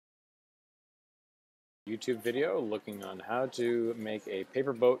YouTube video looking on how to make a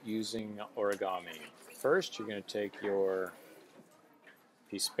paper boat using origami. First, you're going to take your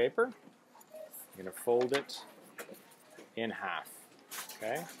piece of paper, you're going to fold it in half,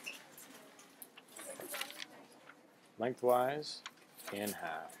 okay? Lengthwise, in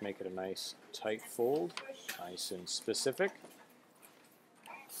half. Make it a nice tight fold, nice and specific.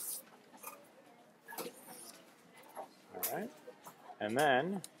 Alright, and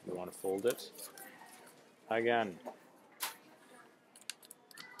then you want to fold it again.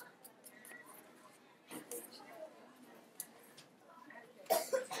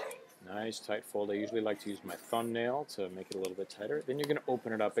 Nice tight fold. I usually like to use my thumbnail to make it a little bit tighter. Then you're going to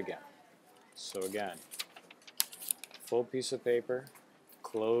open it up again. So again, full piece of paper,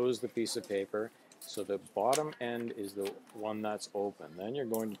 close the piece of paper so the bottom end is the one that's open. Then you're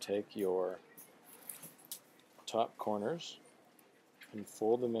going to take your top corners and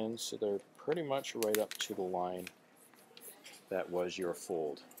fold them in so they're pretty much right up to the line that was your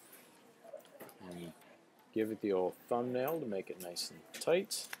fold. And give it the old thumbnail to make it nice and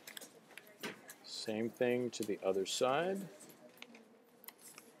tight. Same thing to the other side.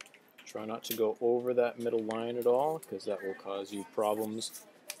 Try not to go over that middle line at all because that will cause you problems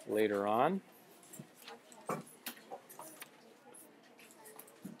later on.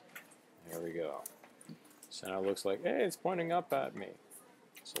 There we go. So now it looks like, hey, it's pointing up at me.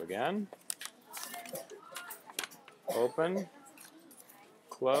 So again, open,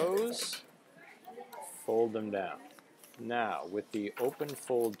 close, fold them down. Now, with the open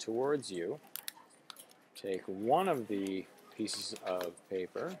fold towards you, take one of the pieces of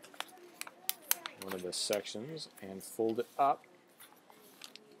paper, one of the sections, and fold it up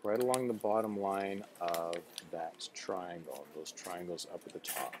right along the bottom line of that triangle, those triangles up at the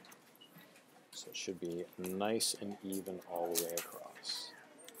top. So it should be nice and even all the way across.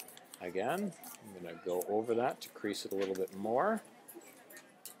 Again, I'm going to go over that to crease it a little bit more.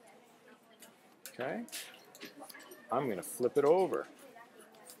 Okay. I'm going to flip it over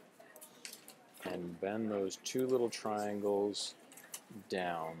and bend those two little triangles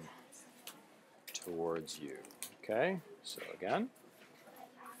down towards you. Okay, so again,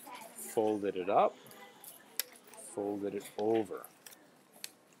 folded it up, folded it over.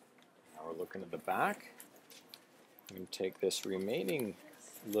 Now we're looking at the back. I'm going to take this remaining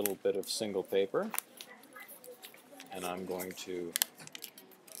little bit of single paper and I'm going to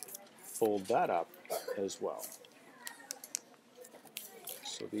fold that up as well.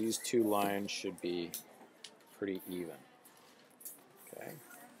 So these two lines should be pretty even. Okay.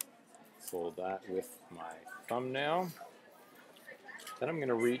 Fold that with my thumbnail. Then I'm going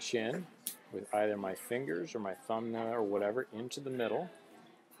to reach in with either my fingers or my thumbnail or whatever into the middle,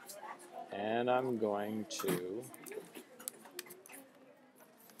 and I'm going to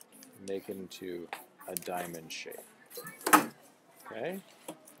make it into a diamond shape. Okay.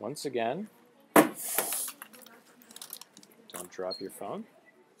 Once again, don't drop your phone.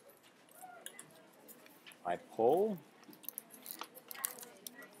 I pull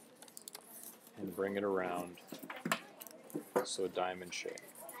and bring it around, so a diamond shape.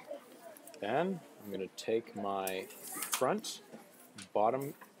 Then I'm going to take my front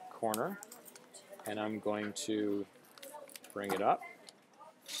bottom corner and I'm going to bring it up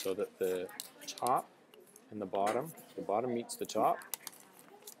so that the top and the bottom meets the top,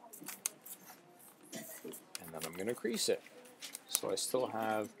 and then I'm going to crease it so I still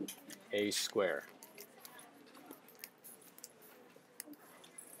have a square.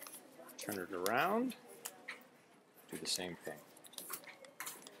 Turn it around, do the same thing.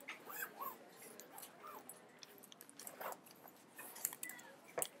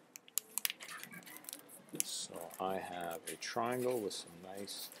 So I have a triangle with some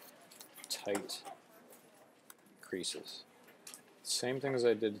nice tight creases. Same thing as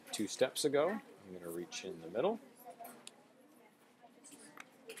I did 2 steps ago. I'm going to reach in the middle.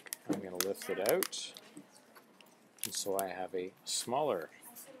 I'm going to lift it out. And so I have a smaller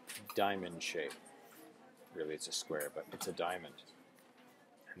diamond shape. Really it's a square, but it's a diamond.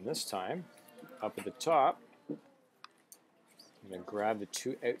 And this time, up at the top, I'm going to grab the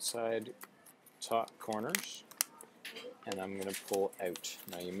 2 outside top corners and I'm going to pull out.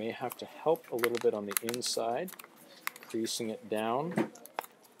 Now you may have to help a little bit on the inside, creasing it down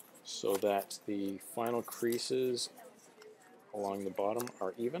so that the final creases along the bottom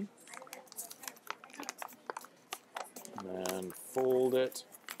are even. And then fold it,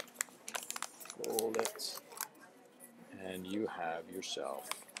 and you have yourself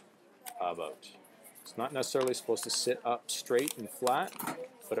a boat. It's not necessarily supposed to sit up straight and flat,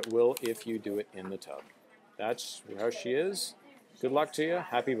 but it will if you do it in the tub. That's how she is. Good luck to you.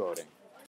 Happy boating.